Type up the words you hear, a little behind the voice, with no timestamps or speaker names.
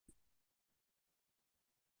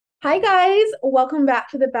Hi, guys. Welcome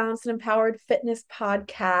back to the Balanced and Empowered Fitness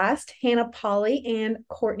Podcast. Hannah Polly and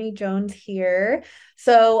Courtney Jones here.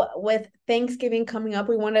 So, with Thanksgiving coming up,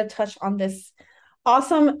 we want to touch on this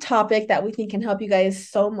awesome topic that we think can help you guys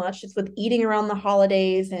so much. It's with eating around the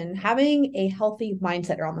holidays and having a healthy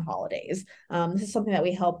mindset around the holidays. This is something that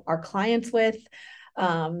we help our clients with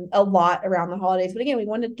a lot around the holidays. But again, we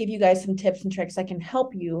want to give you guys some tips and tricks that can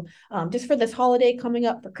help you just for this holiday coming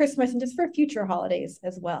up for Christmas and just for future holidays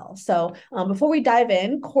as well. So before we dive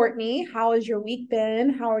in, Courtney, how has your week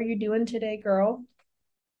been? How are you doing today, girl?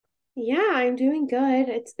 Yeah, I'm doing good.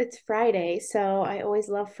 It's Friday, so I always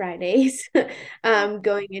love Fridays.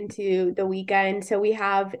 Going into the weekend. So we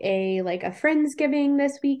have a Friendsgiving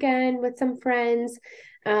this weekend with some friends.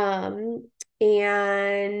 Um,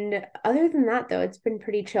 and other than that though, it's been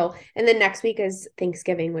pretty chill. And then next week is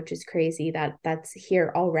Thanksgiving, which is crazy that that's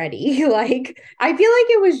here already. Like I feel like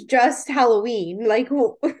it was just Halloween. Like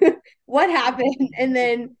what happened? And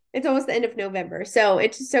then it's almost the end of November. So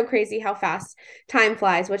it's just so crazy how fast time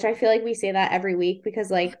flies, which I feel like we say that every week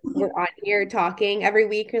because like we're on here talking every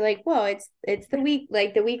week. You're like, whoa, it's the week,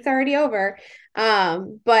 like the week's already over.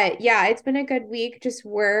 But yeah, it's been a good week, just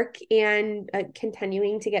work and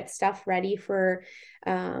continuing to get stuff ready for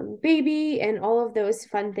baby and all of those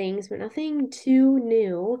fun things, but nothing too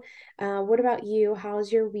new. What about you?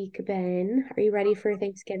 How's your week been? Are you ready for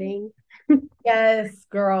Thanksgiving? Yes,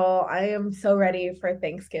 girl. I am so ready for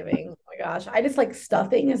Thanksgiving. Oh my gosh. I just like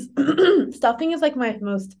stuffing is stuffing is like my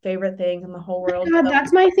most favorite thing in the whole world. God, So,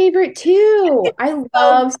 that's my favorite too. I so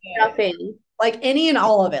love good. stuffing. Like any and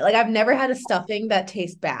all of it. Like I've never had a stuffing that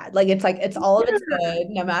tastes bad. Like it's all of it's good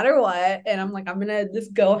no matter what. And I'm like, I'm gonna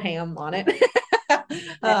just go ham on it.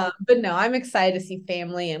 But no, I'm excited to see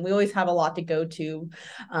family, and we always have a lot to go to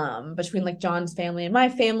between like John's family and my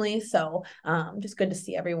family. So just good to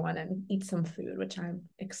see everyone and eat some food, which I'm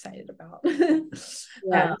excited about. um,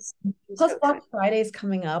 Yes, I'm Plus so Black excited. Friday is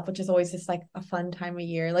coming up, which is always just like a fun time of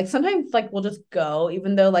year. Like sometimes like we'll just go,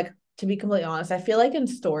 even though like to be completely honest, I feel like in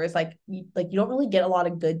stores, like you don't really get a lot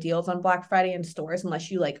of good deals on Black Friday in stores unless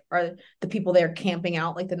you like are the people there camping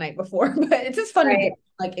out like the night before. But it's just fun to go Right.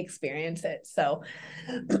 like experience it. So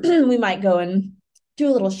we might go and do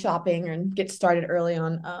a little shopping and get started early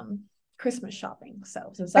on Christmas shopping. So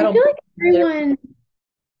since I that'll feel be like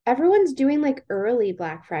everyone's doing like early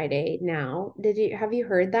Black Friday now. Did you have you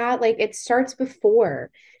heard that? Like it starts before.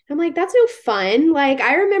 I'm like, that's no fun. Like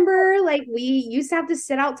I remember like we used to have to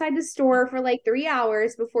sit outside the store for like 3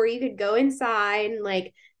 hours before you could go inside. And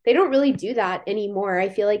like they don't really do that anymore. I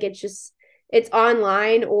feel like it's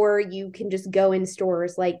online or you can just go in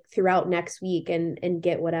stores like throughout next week and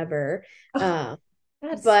get whatever. oh, Uh,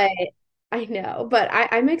 that's but I know, but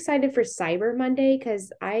I'm excited for Cyber Monday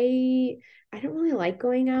because I don't really like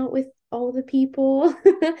going out with all the people,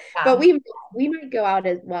 but yeah. we might go out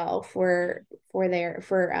as well for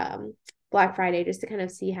Black Friday just to kind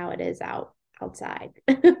of see how it is outside.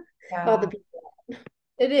 All the Yeah. people.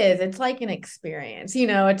 It is. It's like an experience,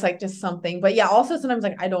 it's like just something. But yeah, also sometimes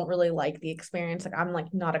like I don't really like the experience. Like I'm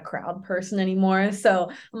like not a crowd person anymore. So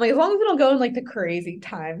I'm like, as long as we don't go in like the crazy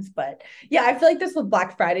times. But yeah, I feel like this with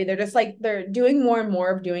Black Friday, they're just like they're doing more and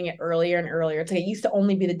more of doing it earlier and earlier. It's like it used to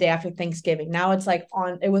only be the day after Thanksgiving. Now it's like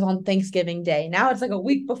it was on Thanksgiving Day. Now it's like a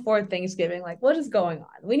week before Thanksgiving. Like, what is going on?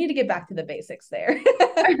 We need to get back to the basics there.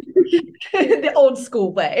 The old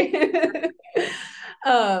school way.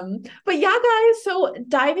 But yeah, guys, so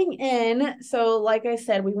diving in, so like I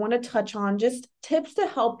said, we want to touch on just tips to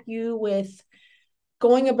help you with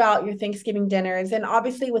going about your Thanksgiving dinners. And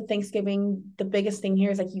obviously with Thanksgiving, the biggest thing here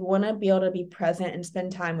is like you want to be able to be present and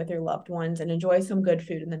spend time with your loved ones and enjoy some good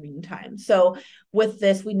food in the meantime. So with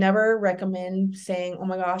this, we never recommend saying, "Oh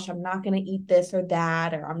my gosh, I'm not going to eat this or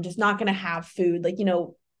that," or "I'm just not going to have food." Like,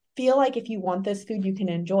 feel like if you want this food, you can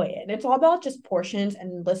enjoy it. And it's all about just portions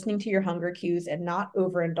and listening to your hunger cues and not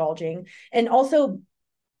overindulging. And also,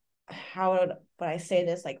 how would I say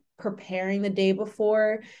this? Like preparing the day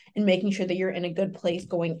before and making sure that you're in a good place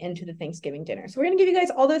going into the Thanksgiving dinner. So we're gonna give you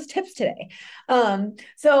guys all those tips today.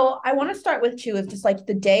 So I want to start with two is just like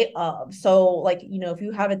the day of. So like if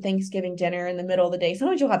you have a Thanksgiving dinner in the middle of the day,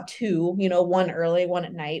 sometimes you'll have two, one early, one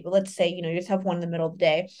at night. But let's say you just have one in the middle of the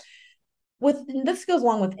day. With this goes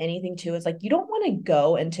along with anything too. Is like you don't want to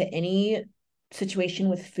go into any situation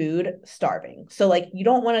with food starving. So like you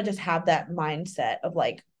don't want to just have that mindset of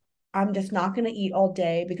like I'm just not going to eat all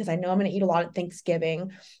day because I know I'm going to eat a lot at Thanksgiving.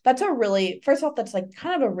 That's a really, first off, that's like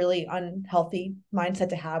kind of a really unhealthy mindset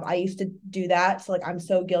to have. I used to do that. So, like, I'm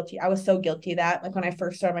so guilty. I was so guilty of that. Like, when I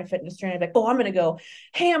first started my fitness journey, I'd be like, oh, I'm going to go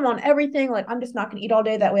ham on everything. Like, I'm just not going to eat all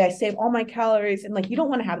day. That way I save all my calories. And, like, you don't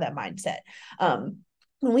want to have that mindset. Um,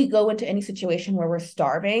 when we go into any situation where we're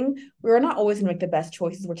starving, we're not always going to make the best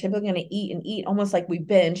choices. We're typically going to eat and eat almost like we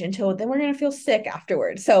binge until then we're going to feel sick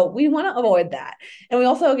afterwards. So we want to avoid that. And we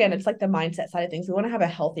also, again, it's like the mindset side of things. We want to have a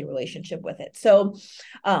healthy relationship with it. So,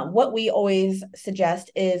 what we always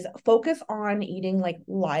suggest is focus on eating like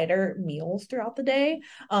lighter meals throughout the day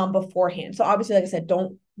beforehand. So, obviously, like I said,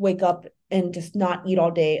 don't wake up and just not eat all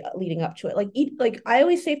day leading up to it. Like eat, like I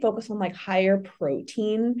always say, focus on like higher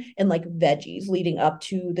protein and like veggies leading up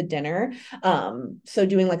to the dinner. So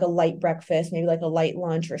doing like a light breakfast, maybe like a light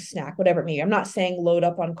lunch or snack, whatever it may be. I'm not saying load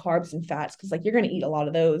up on carbs and fats because like you're going to eat a lot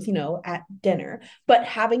of those, at dinner. But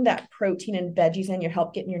having that protein and veggies in your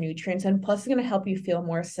help getting your nutrients in, plus it's going to help you feel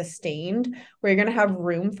more sustained, where you're going to have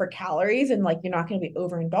room for calories and like you're not going to be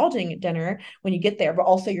overindulging at dinner when you get there, but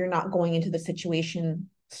also you're not going into the situation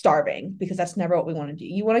starving, because that's never what we want to do.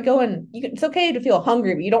 You want to go and it's okay to feel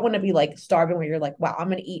hungry, but you don't want to be like starving where you're like, wow, I'm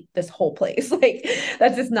going to eat this whole place. Like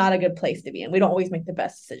that's just not a good place to be in. We don't always make the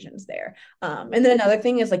best decisions there. And then another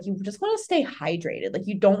thing is like, you just want to stay hydrated. Like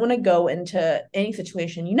you don't want to go into any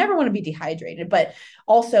situation. You never want to be dehydrated, but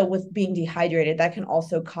also with being dehydrated, that can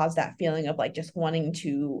also cause that feeling of like just wanting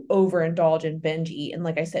to overindulge and binge eat. And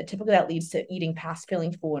like I said, typically that leads to eating past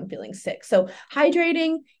feeling full and feeling sick. So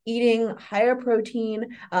hydrating, eating higher protein,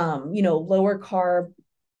 lower carb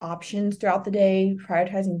options throughout the day,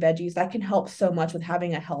 prioritizing veggies, that can help so much with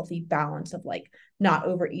having a healthy balance of like not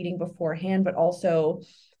overeating beforehand, but also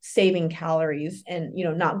saving calories and,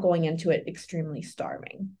 not going into it extremely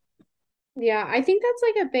starving. Yeah, I think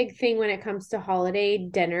that's like a big thing when it comes to holiday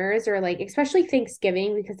dinners or like especially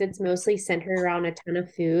Thanksgiving because it's mostly centered around a ton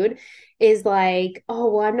of food is like, oh,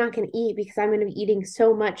 well, I'm not going to eat because I'm going to be eating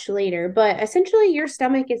so much later. But essentially your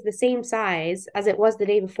stomach is the same size as it was the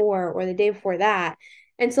day before or the day before that.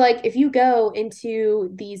 And so like if you go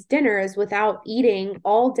into these dinners without eating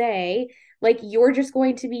all day, like you're just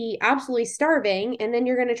going to be absolutely starving and then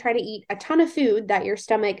you're going to try to eat a ton of food that your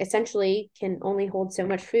stomach essentially can only hold so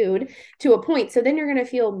much food to a point. So then you're going to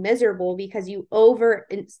feel miserable because you over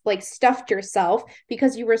like stuffed yourself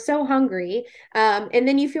because you were so hungry. And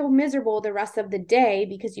then you feel miserable the rest of the day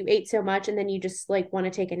because you ate so much and then you just like want to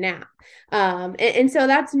take a nap. And so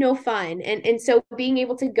that's no fun. And so being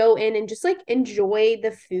able to go in and just like enjoy the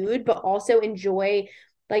food, but also enjoy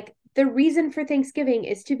like the reason for Thanksgiving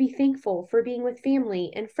is to be thankful for being with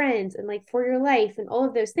family and friends and like for your life and all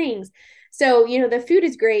of those things. So, the food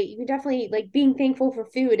is great. You can definitely like being thankful for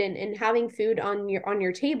food and having food on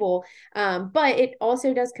your table. But it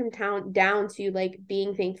also does come down to like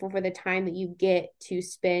being thankful for the time that you get to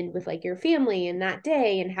spend with like your family in that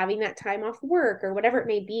day and having that time off work or whatever it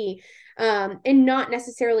may be. And not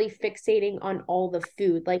necessarily fixating on all the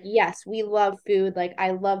food. Like, yes, we love food. Like,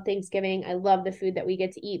 I love Thanksgiving. I love the food that we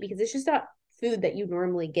get to eat because it's just not food that you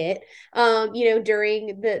normally get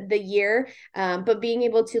during the year, but being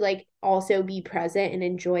able to like also be present and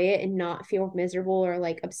enjoy it and not feel miserable or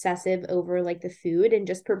like obsessive over like the food and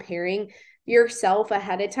just preparing yourself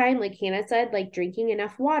ahead of time, like Hannah said, like drinking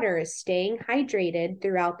enough water, staying hydrated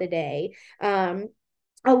throughout the day,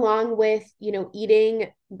 along with eating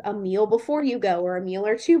a meal before you go or a meal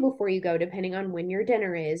or two before you go, depending on when your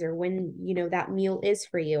dinner is or when that meal is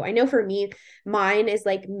for you. I know for me, mine is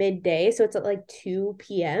like midday, so it's at like 2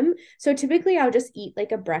 p.m. So typically I'll just eat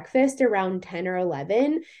like a breakfast around 10 or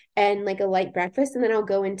 11 and like a light breakfast, and then I'll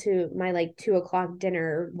go into my like 2 o'clock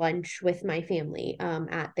dinner lunch with my family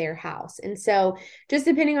at their house. And so just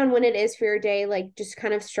depending on when it is for your day, like just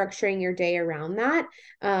kind of structuring your day around that,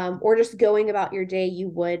 or just going about your day you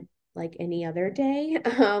would like any other day,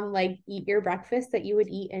 like eat your breakfast that you would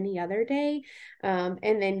eat any other day,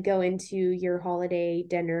 and then go into your holiday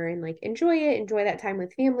dinner and like enjoy that time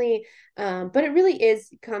with family. But it really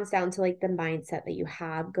comes down to like the mindset that you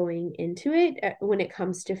have going into it when it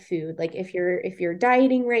comes to food. Like if you're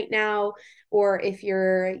dieting right now, or if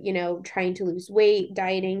you're trying to lose weight,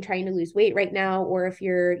 dieting, trying to lose weight right now, or if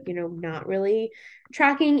you're not really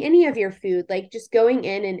tracking any of your food, like just going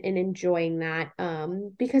in and enjoying that,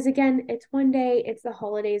 because again, it's one day, it's the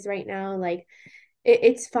holidays right now, like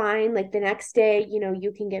it's fine. Like the next day,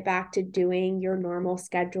 you can get back to doing your normal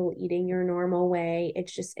schedule, eating your normal way.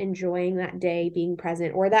 It's just enjoying that day, being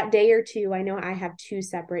present, or that day or two. I know I have two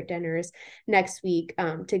separate dinners next week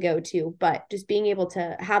to go to, but just being able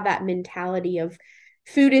to have that mentality of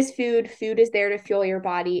food is food. Food is there to fuel your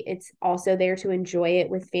body. It's also there to enjoy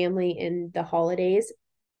it with family in the holidays,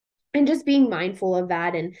 and just being mindful of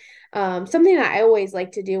that. And something that I always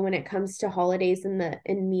like to do when it comes to holidays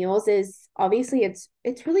and meals is obviously it's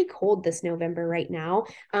it's really cold this November right now.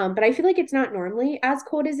 But I feel like it's not normally as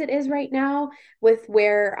cold as it is right now with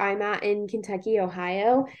where I'm at in Kentucky,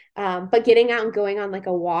 Ohio. But getting out and going on like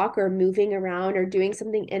a walk or moving around or doing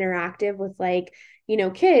something interactive with like,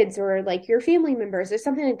 kids or like your family members or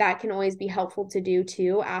something like that can always be helpful to do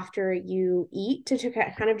too after you eat to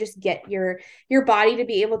kind of just get your body to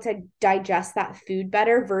be able to digest that food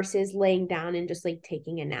better versus laying down and just like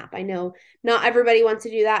taking a nap. I know not everybody wants to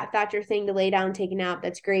do that. If that's your thing to lay down, take a nap,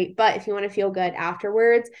 that's great. But if you want to feel good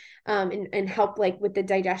afterwards, and help like with the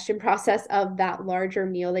digestion process of that larger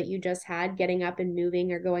meal that you just had, getting up and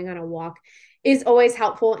moving or going on a walk is always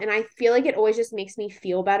helpful. And I feel like it always just makes me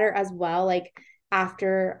feel better as well. Like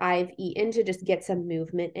after I've eaten to just get some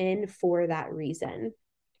movement in for that reason.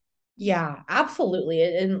 Yeah, absolutely.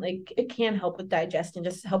 And like it can help with digestion,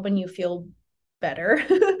 just helping you feel better.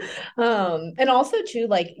 And also too,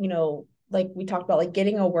 like, like we talked about like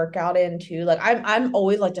getting a workout in too. Like I'm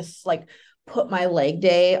always like just like put my leg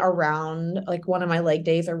day around like one of my leg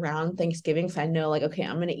days around Thanksgiving. So I know like, okay,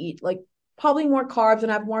 I'm gonna eat like probably more carbs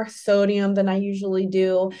and have more sodium than I usually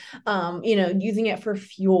do. Using it for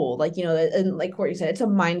fuel, like, and like Courtney said, it's a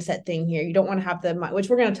mindset thing here. You don't want to have the, which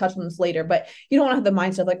we're going to touch on this later, but you don't want to have the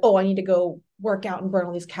mindset of like, oh, I need to go work out and burn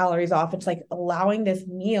all these calories off. It's like allowing this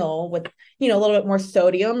meal with, a little bit more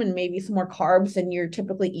sodium and maybe some more carbs than you're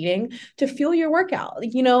typically eating to fuel your workout,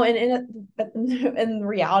 and the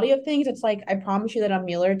reality of things, it's like, I promise you that a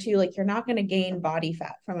meal or two, like you're not going to gain body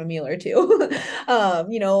fat from a meal or two.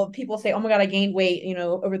 People say, oh my God, I gained weight,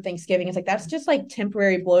 over Thanksgiving. It's like, that's just like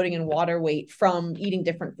temporary bloating and water weight from eating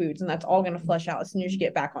different foods. And that's all going to flush out as soon as you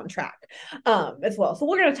get back on track, as well. So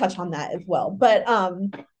we're going to touch on that as well. But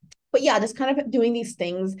yeah, just kind of doing these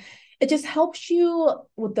things, it just helps you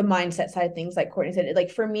with the mindset side of things. Like Courtney said, like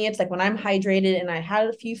for me, it's like when I'm hydrated and I had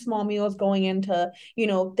a few small meals going into,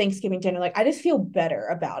 Thanksgiving dinner, like I just feel better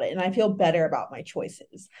about it and I feel better about my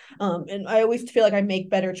choices. And I always feel like I make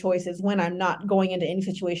better choices when I'm not going into any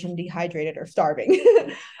situation dehydrated or starving.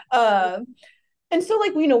 uh, and so,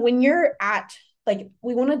 like, when you're at, like,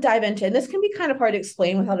 we want to dive into, and this can be kind of hard to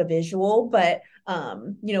explain without a visual, but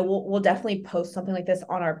we'll definitely post something like this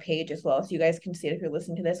on our page as well, so you guys can see it if you're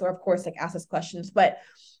listening to this, or of course, like, ask us questions. But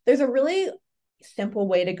there's a really simple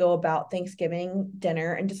way to go about Thanksgiving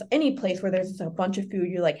dinner and just any place where there's just a bunch of food.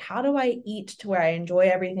 You're like, how do I eat to where I enjoy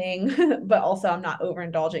everything, but also I'm not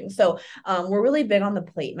overindulging? So we're really big on the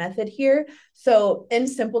plate method here. So in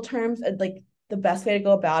simple terms, like the best way to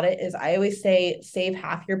go about it is I always say save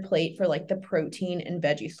half your plate for like the protein and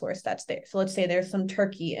veggie source that's there. So let's say there's some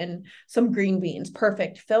turkey and some green beans.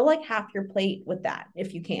 Perfect. Fill like half your plate with that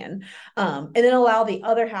if you can. And then allow the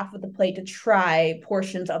other half of the plate to try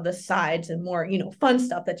portions of the sides and more, fun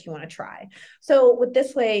stuff that you want to try. So with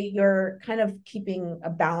this way, you're kind of keeping a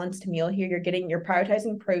balanced meal here. You're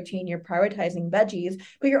prioritizing protein, you're prioritizing veggies,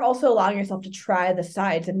 but you're also allowing yourself to try the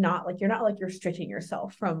sides and you're not like restricting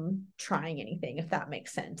yourself from trying anything, if that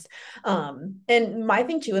makes sense. And my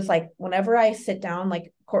thing too is like whenever I sit down,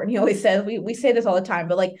 like Courtney always says, we say this all the time,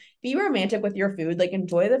 but like be romantic with your food, like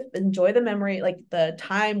enjoy the memory, like the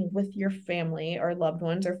time with your family or loved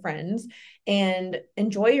ones or friends, and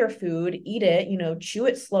enjoy your food, eat it, chew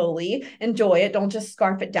it slowly, enjoy it, don't just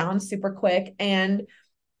scarf it down super quick, and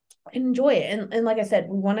enjoy it. And like I said,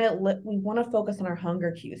 we want to focus on our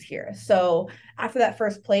hunger cues here. So after that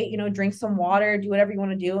first plate, drink some water, do whatever you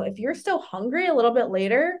want to do. If you're still hungry a little bit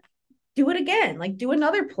later, do it again, like do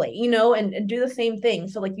another plate, and do the same thing.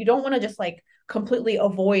 So like you don't want to just like completely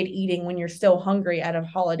avoid eating when you're still hungry at a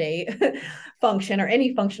holiday function or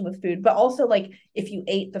any function with food. But also like if you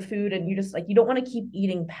ate the food and you just like, you don't want to keep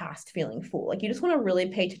eating past feeling full. Like you just want to really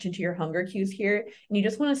pay attention to your hunger cues here, and you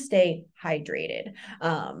just want to stay hydrated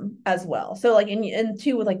as well. So like and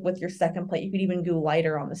two, with your second plate, you could even go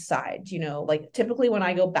lighter on the sides, like typically when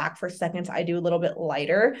I go back for seconds, I do a little bit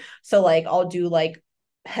lighter. So like I'll do like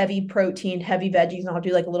heavy protein, heavy veggies, and I'll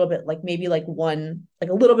do like a little bit, like maybe like one,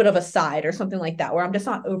 like a little bit of a side or something like that, where I'm just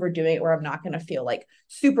not overdoing it, where I'm not going to feel like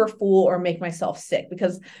super full or make myself sick,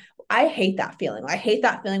 because I hate that feeling. I hate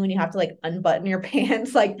that feeling when you have to like unbutton your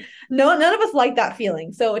pants. Like no, none of us like that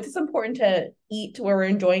feeling. So it's just important to eat to where we're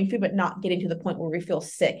enjoying food, but not getting to the point where we feel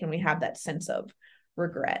sick and we have that sense of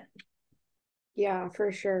regret. Yeah,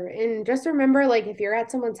 for sure. And just remember, like, if you're at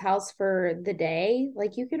someone's house for the day,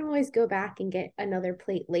 like, you can always go back and get another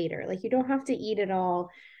plate later. Like, you don't have to eat it all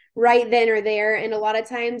right then or there. And a lot of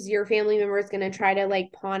times, your family member is going to try to,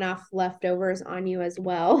 like, pawn off leftovers on you as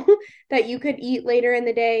well that you could eat later in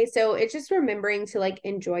the day. So it's just remembering to, like,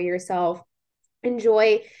 enjoy yourself,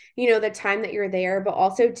 enjoy, the time that you're there, but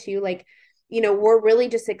also, too, like, we're really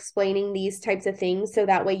just explaining these types of things so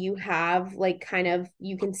that way you have like kind of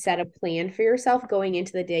you can set a plan for yourself going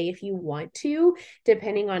into the day if you want to,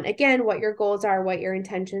 depending on again what your goals are, what your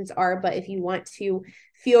intentions are. But if you want to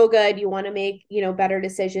feel good, you want to make, better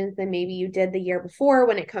decisions than maybe you did the year before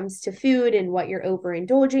when it comes to food and what you're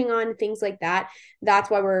overindulging on, things like that. That's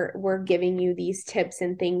why we're giving you these tips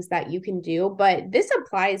and things that you can do. But this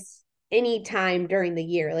applies anytime during the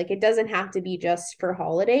year. Like it doesn't have to be just for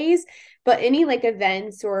holidays, but any like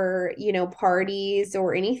events or, parties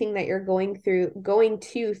or anything that you're going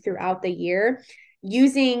to throughout the year,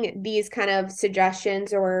 using these kind of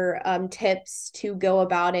suggestions or tips to go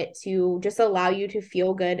about it to just allow you to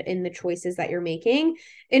feel good in the choices that you're making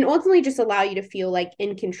and ultimately just allow you to feel like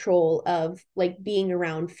in control of like being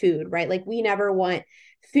around food, right? Like we never want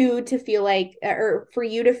food to feel like or for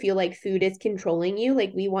you to feel like food is controlling you.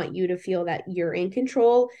 Like we want you to feel that you're in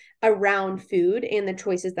control around food and the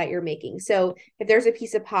choices that you're making. So if there's a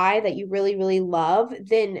piece of pie that you really really love,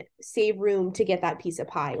 then save room to get that piece of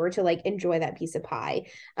pie or to like enjoy that piece of pie.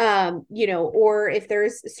 Or if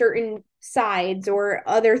there's certain sides or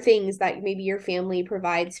other things that maybe your family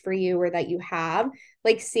provides for you or that you have,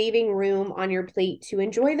 like saving room on your plate to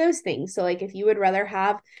enjoy those things. So like if you would rather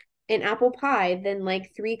have an apple pie than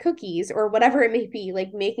like three cookies or whatever it may be,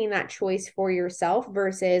 like making that choice for yourself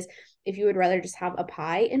versus if you would rather just have a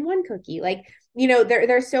pie and one cookie. Like,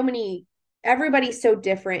 there's so many, everybody's so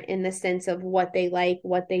different in the sense of what they like,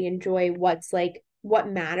 what they enjoy, what's like what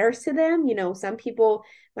matters to them. Some people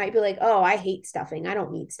might be like, oh, I hate stuffing, I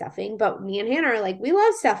don't need stuffing. But me and Hannah are like, we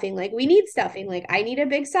love stuffing, like we need stuffing, like I need a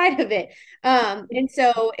big side of it. And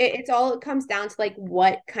so it comes down to like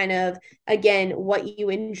what kind of, again, what you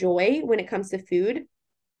enjoy when it comes to food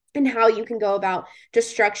and how you can go about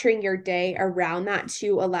just structuring your day around that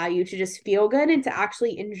to allow you to just feel good and to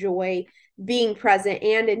actually enjoy being present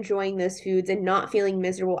and enjoying those foods and not feeling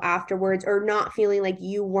miserable afterwards or not feeling like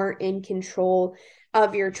you weren't in control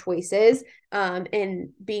of your choices, and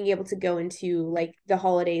being able to go into like the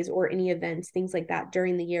holidays or any events, things like that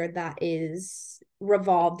during the year that is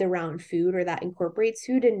revolved around food or that incorporates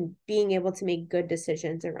food and being able to make good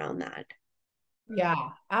decisions around that. Yeah,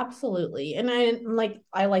 absolutely. And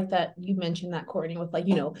I like that you mentioned that, Courtney, with like,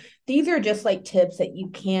 these are just like tips that you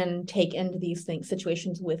can take into these things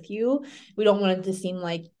situations with you. We don't want it to seem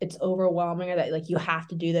like it's overwhelming or that like you have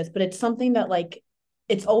to do this, but it's something that like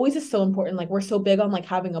it's always just so important. Like we're so big on like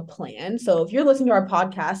having a plan. So if you're listening to our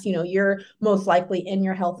podcast, you're most likely in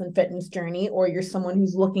your health and fitness journey, or you're someone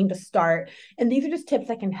who's looking to start. And these are just tips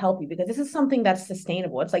that can help you because this is something that's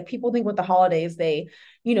sustainable. It's like people think with the holidays, they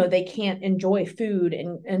can't enjoy food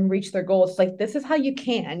and reach their goals. It's like this is how you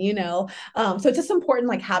can. So it's just important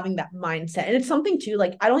like having that mindset. And it's something too,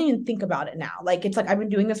 like I don't even think about it now. Like it's like I've been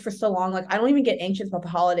doing this for so long, like I don't even get anxious about the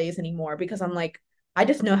holidays anymore because I'm like, I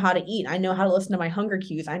just know how to eat. I know how to listen to my hunger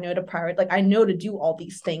cues. I know to prioritize, like I know to do all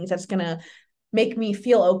these things that's gonna make me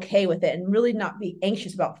feel okay with it and really not be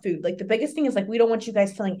anxious about food. Like the biggest thing is like we don't want you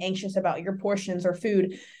guys feeling anxious about your portions or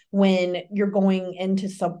food when you're going into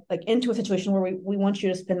into a situation where we want you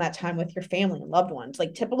to spend that time with your family and loved ones.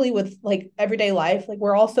 Like typically with like everyday life, like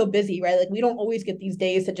we're all so busy, right? Like we don't always get these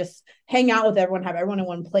days to just hang out with everyone, have everyone in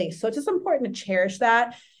one place. So it's just important to cherish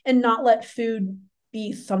that and not let food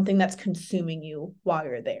be something that's consuming you while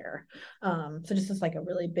you're there. So just as like a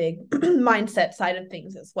really big mindset side of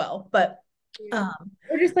things as well. But Yeah. um,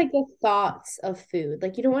 Or just like the thoughts of food.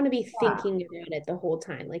 Like you don't want to be yeah. thinking about it the whole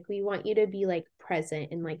time. Like we want you to be like present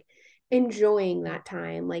and like enjoying that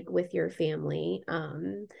time like with your family.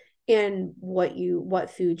 And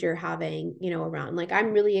what food you're having, around. Like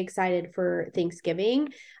I'm really excited for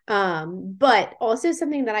Thanksgiving. But also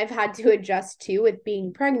something that I've had to adjust to with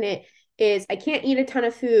being pregnant is I can't eat a ton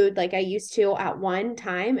of food like I used to at one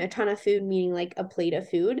time. A ton of food meaning like a plate of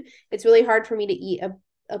food. It's really hard for me to eat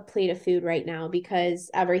a plate of food right now because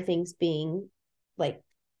everything's being like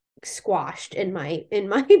squashed in my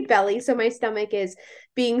belly, so my stomach is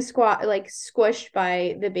being squished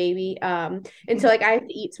by the baby, and so like I have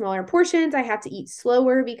to eat smaller portions, I have to eat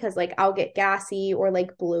slower because like I'll get gassy or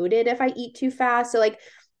like bloated if I eat too fast. So like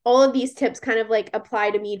all of these tips kind of like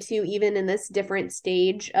apply to me too, even in this different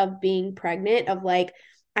stage of being pregnant, of like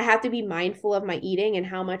I have to be mindful of my eating and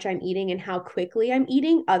how much I'm eating and how quickly I'm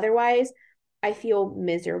eating. Otherwise I feel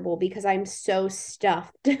miserable because I'm so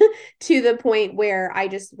stuffed to the point where I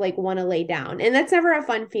just like want to lay down. And that's never a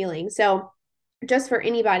fun feeling. So just for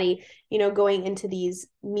anybody, going into these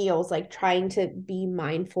meals, like trying to be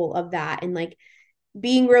mindful of that and like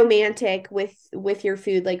being romantic with your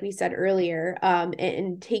food, like we said earlier,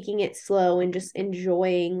 and taking it slow and just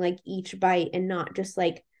enjoying like each bite and not just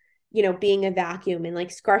like being a vacuum and like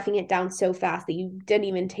scarfing it down so fast that you didn't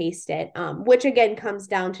even taste it. Which again comes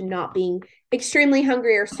down to not being extremely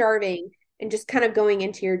hungry or starving and just kind of going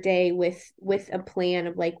into your day with a plan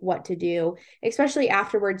of like what to do, especially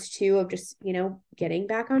afterwards too, of just, getting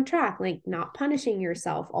back on track, like not punishing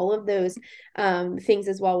yourself, all of those things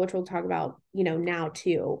as well, which we'll talk about, now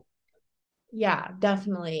too. Yeah,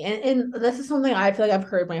 definitely. And this is something I feel like I've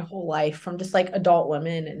heard my whole life from just like adult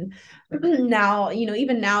women. And now,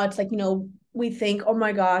 even now it's like, we think, oh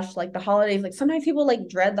my gosh, like the holidays, like sometimes people like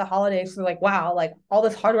dread the holidays. They're like, wow, like all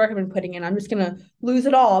this hard work I've been putting in, I'm just gonna lose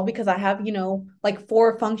it all because I have, like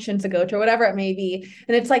four functions to go to or whatever it may be.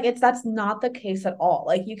 And it's like that's not the case at all.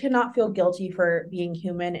 Like you cannot feel guilty for being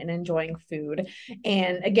human and enjoying food.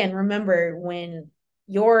 And again, remember when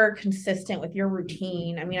you're consistent with your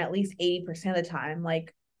routine, I mean, at least 80% of the time,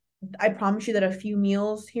 like I promise you that a few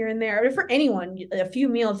meals here and there, for anyone, a few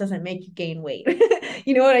meals doesn't make you gain weight.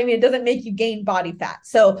 You know what I mean? It doesn't make you gain body fat.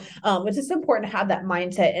 So it's just important to have that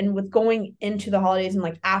mindset. And with going into the holidays and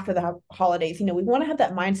like after the holidays, we want to have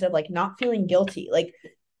that mindset of like not feeling guilty. Like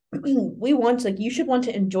we want, like, you should want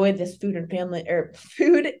to enjoy this food and family or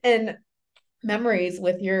food and memories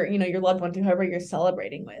with your loved ones, whoever you're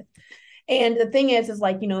celebrating with. And the thing is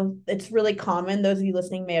like, it's really common. Those of you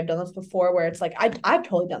listening may have done this before, where it's like, I've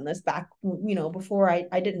totally done this back, before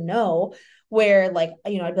I didn't know, where like,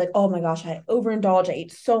 I'd be like, oh my gosh, I overindulged. I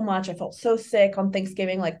ate so much. I felt so sick on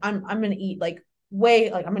Thanksgiving. Like I'm going to eat I'm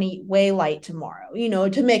going to eat way light tomorrow,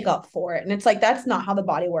 to make up for it. And it's like, that's not how the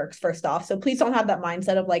body works, first off. So please don't have that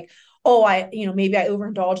mindset of like, oh, maybe I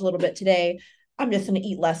overindulge a little bit today. I'm just going to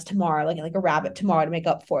eat less tomorrow, like a rabbit tomorrow to make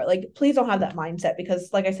up for it. Like, please don't have that mindset because,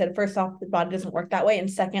 like I said, first off, the body doesn't work that way. And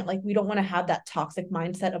second, like, we don't want to have that toxic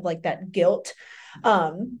mindset of like that guilt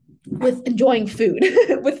with enjoying food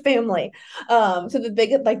with family. So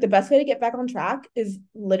the best way to get back on track is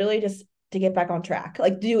literally just to get back on track,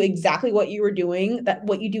 like do exactly what you were doing, that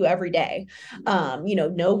what you do every day.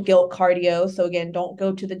 No guilt cardio. So again, don't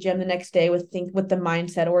go to the gym the next day with the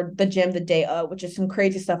mindset, or the gym the day of, which is some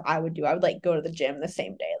crazy stuff I would do. I would like go to the gym the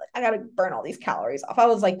same day. Like I gotta burn all these calories off. I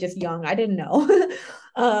was like just young. I didn't know.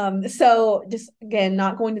 So just again,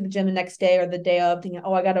 not going to the gym the next day or the day of thinking,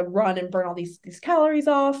 oh, I gotta run and burn all these calories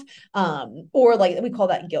off. Or like we call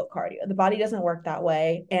that guilt cardio. The body doesn't work that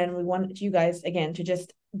way. And we want you guys again to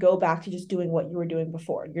just go back to just doing what you were doing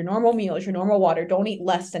before. Your normal meals, your normal water. Don't eat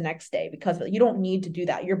less the next day because you don't need to do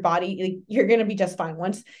that. Your body, you're going to be just fine.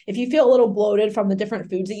 Once, if you feel a little bloated from the different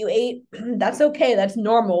foods that you ate, that's okay. That's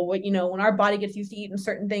normal. When our body gets used to eating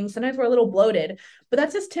certain things, sometimes we're a little bloated, but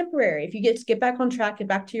that's just temporary. If you get back on track, get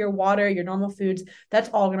back to your water, your normal foods, that's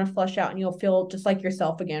all going to flush out and you'll feel just like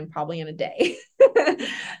yourself again, probably in a day.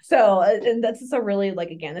 So, and that's just a really, like,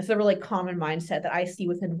 again, this is a really common mindset that I see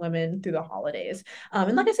within women through the holidays.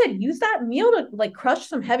 And like I said, use that meal to like crush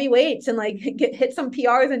some heavy weights and like hit some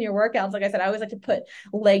PRs in your workouts. Like I said, I always like to put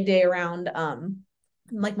leg day around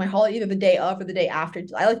like my holiday, either the day of or the day after.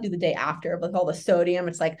 I like to do the day after with all the sodium.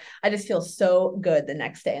 It's like I just feel so good the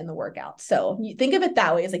next day in the workout. So you think of it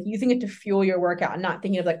that way. It's like using it to fuel your workout and not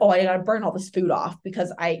thinking of like, oh, I gotta burn all this food off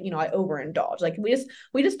because I overindulge. Like we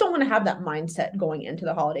just don't want to have that mindset going into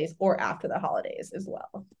the holidays or after the holidays as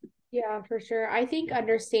well. Yeah, for sure. I think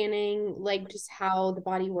understanding like just how the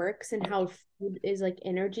body works and how food is like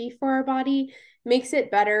energy for our body makes it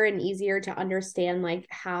better and easier to understand like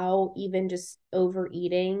how even just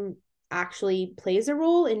overeating actually plays a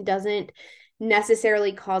role and doesn't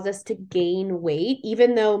necessarily cause us to gain weight,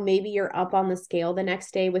 even though maybe you're up on the scale the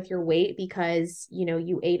next day with your weight because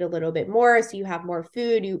you ate a little bit more, so you have more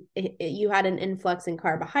food, you had an influx in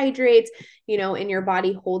carbohydrates, and your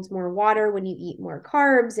body holds more water when you eat more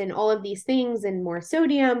carbs and all of these things, and more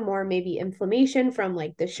sodium, more maybe inflammation from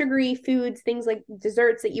like the sugary foods, things like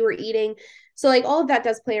desserts that you were eating. So like all of that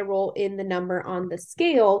does play a role in the number on the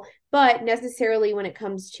scale, but necessarily when it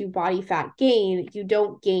comes to body fat gain, you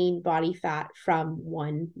don't gain body fat from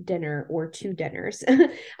one dinner or two dinners.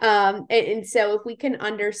 And so if we can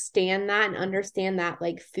understand that and understand that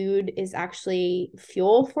like food is actually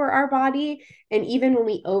fuel for our body, and even when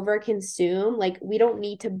we overconsume, like we don't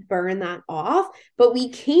need to burn that off, but we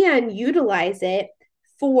can utilize it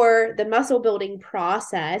for the muscle building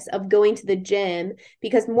process of going to the gym,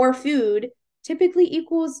 because more food typically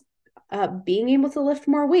equals being able to lift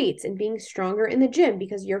more weights and being stronger in the gym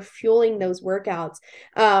because you're fueling those workouts.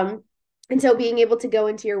 And so being able to go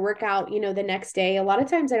into your workout, the next day, a lot of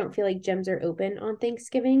times I don't feel like gyms are open on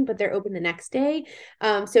Thanksgiving, but they're open the next day.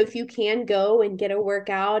 So if you can go and get a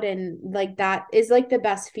workout, and like that is like the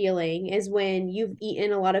best feeling is when you've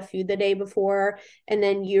eaten a lot of food the day before and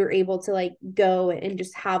then you're able to like go and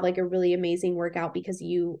just have like a really amazing workout because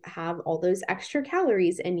you have all those extra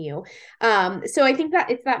calories in you. So I think that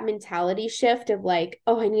it's that mentality shift of like,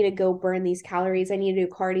 oh, I need to go burn these calories. I need to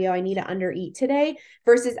do cardio. I need to under eat today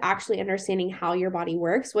versus actually understanding how your body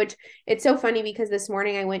works, which it's so funny because this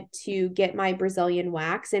morning I went to get my Brazilian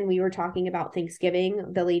wax and we were talking about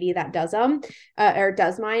Thanksgiving, the lady that does them or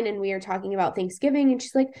does mine. And we were talking about Thanksgiving and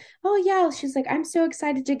she's like, oh yeah, she's like, I'm so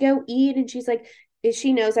excited to go eat. And she's like,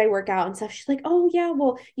 she knows I work out and stuff. She's like, oh yeah,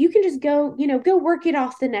 well, you can just go, go work it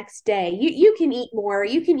off the next day. You can eat more.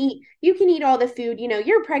 You can eat all the food.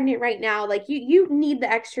 You're pregnant right now. Like you need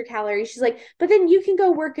the extra calories. She's like, but then you can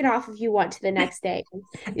go work it off if you want to the next day.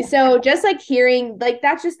 So just like hearing like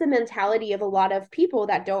that's just the mentality of a lot of people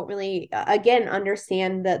that don't really again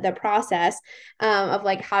understand the process of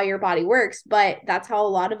like how your body works, but that's how a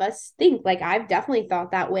lot of us think. Like I've definitely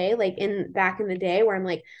thought that way, like in back in the day where I'm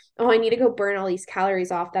like, oh, I need to go burn all these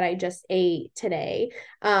calories off that I just ate today.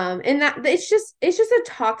 And that it's just a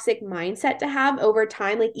toxic mindset to have over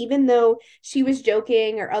time. Like even though she was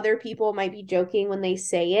joking or other people might be joking when they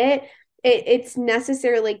say it's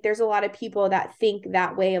necessarily like there's a lot of people that think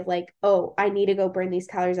that way of like, oh, I need to go burn these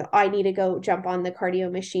calories. I need to go jump on the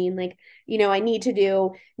cardio machine. Like, I need to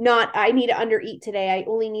do not, I need to under eat today. I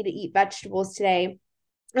only need to eat vegetables today.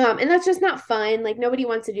 And that's just not fun. Like nobody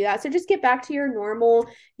wants to do that. So just get back to your normal,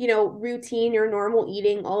 routine, your normal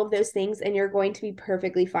eating, all of those things, and you're going to be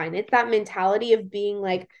perfectly fine. It's that mentality of being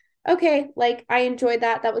like, okay, like I enjoyed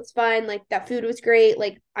that. That was fun. Like that food was great.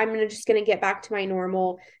 Like I'm just gonna get back to my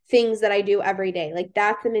normal things that I do every day. Like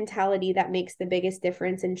that's the mentality that makes the biggest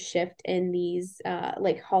difference and shift in these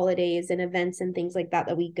like holidays and events and things like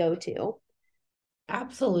that we go to.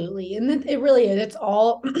 Absolutely. And it really is. It's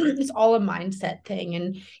all it's all a mindset thing.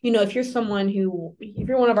 And if you're someone who if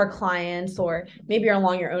you're one of our clients or maybe you're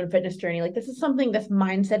along your own fitness journey, like this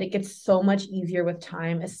mindset, it gets so much easier with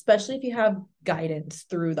time, especially if you have guidance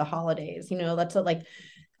through the holidays. That's what like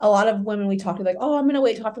a lot of women we talk to like, oh, I'm gonna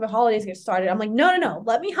wait till after the holidays get started. I'm like, no, no, no.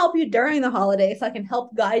 Let me help you during the holidays so I can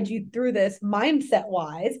help guide you through this mindset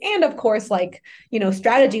wise. And of course, like,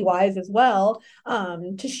 strategy wise as well,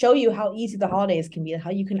 to show you how easy the holidays can be, how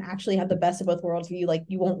you can actually have the best of both worlds where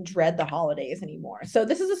you won't dread the holidays anymore. So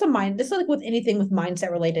this is like with anything with mindset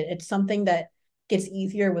related. It's something that gets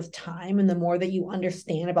easier with time, and the more that you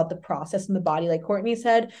understand about the process in the body, like Courtney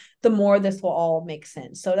said, the more this will all make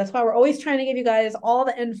sense. So that's why we're always trying to give you guys all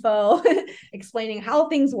the info explaining how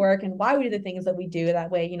things work and why we do the things that we do.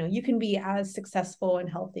 That way you can be as successful and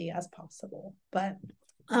healthy as possible.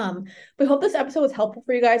 We hope this episode was helpful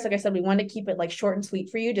for you guys. Like I said, we wanted to keep it like short and sweet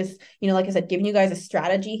for you. Just, like I said, giving you guys a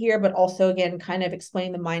strategy here, but also again, kind of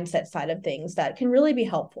explaining the mindset side of things that can really be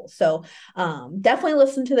helpful. So definitely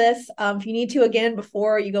listen to this. If you need to, again,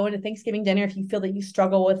 before you go into Thanksgiving dinner, if you feel that you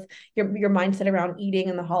struggle with your mindset around eating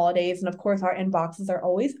in the holidays, and of course, our inboxes are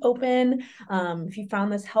always open. If you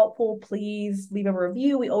found this helpful, please leave a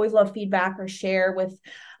review. We always love feedback or share with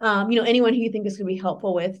anyone who you think is going to be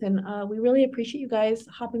helpful with. And we really appreciate you guys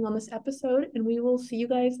hopping on this episode, and we will see you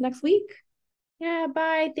guys next week. Yeah,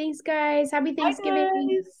 bye. Thanks, guys. Happy Bye,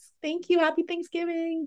 Thanksgiving. guys. Thank you. Happy Thanksgiving.